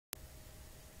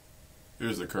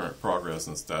Here's the current progress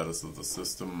and status of the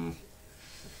system.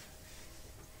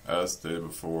 As stated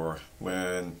before,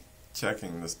 when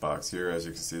checking this box here, as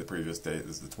you can see, the previous date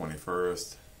is the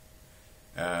 21st,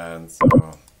 and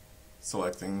so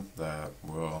selecting that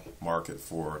will mark it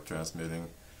for transmitting.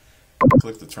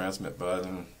 Click the transmit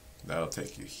button. That'll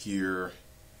take you here,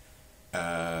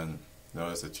 and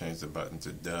notice I changed the button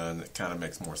to done. It kind of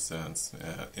makes more sense,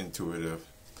 intuitive.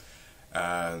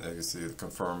 And as you can see, the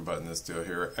confirm button is still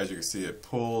here. As you can see, it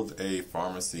pulled a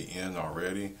pharmacy in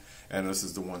already, and this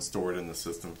is the one stored in the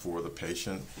system for the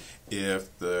patient. If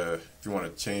you want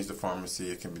to change the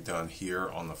pharmacy, it can be done here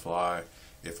on the fly.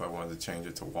 If I wanted to change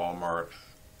it to Walmart,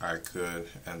 I could,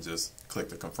 and just click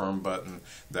the confirm button.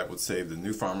 That would save the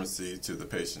new pharmacy to the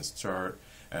patient's chart,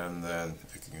 and then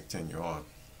it can continue on.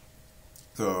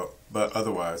 So, but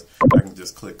otherwise, I can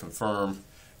just click confirm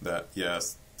that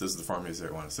yes, this is the pharmacy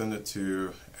I want to send it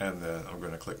to, and then I'm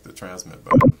going to click the transmit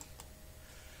button,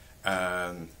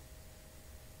 and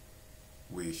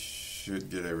we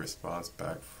should get a response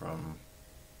back from,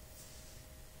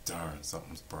 darn,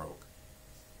 something's broke.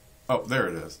 Oh, there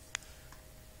it is.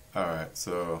 Alright,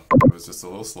 so it was just a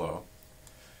little slow,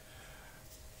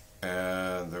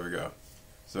 and there we go.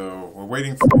 So we're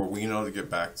waiting for Weno to get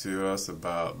back to us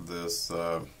about this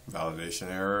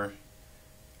validation error,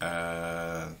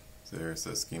 and there it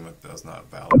says schema does not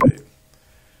validate,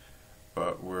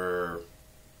 but we're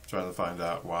trying to find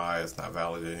out why it's not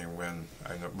validating when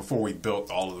I know before we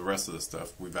built all of the rest of the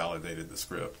stuff, we validated the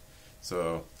script.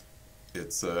 So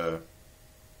it's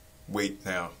wait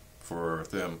now for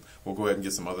them. We'll go ahead and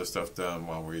get some other stuff done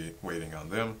while we're waiting on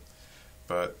them,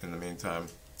 but in the meantime,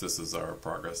 this is our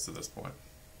progress to this point.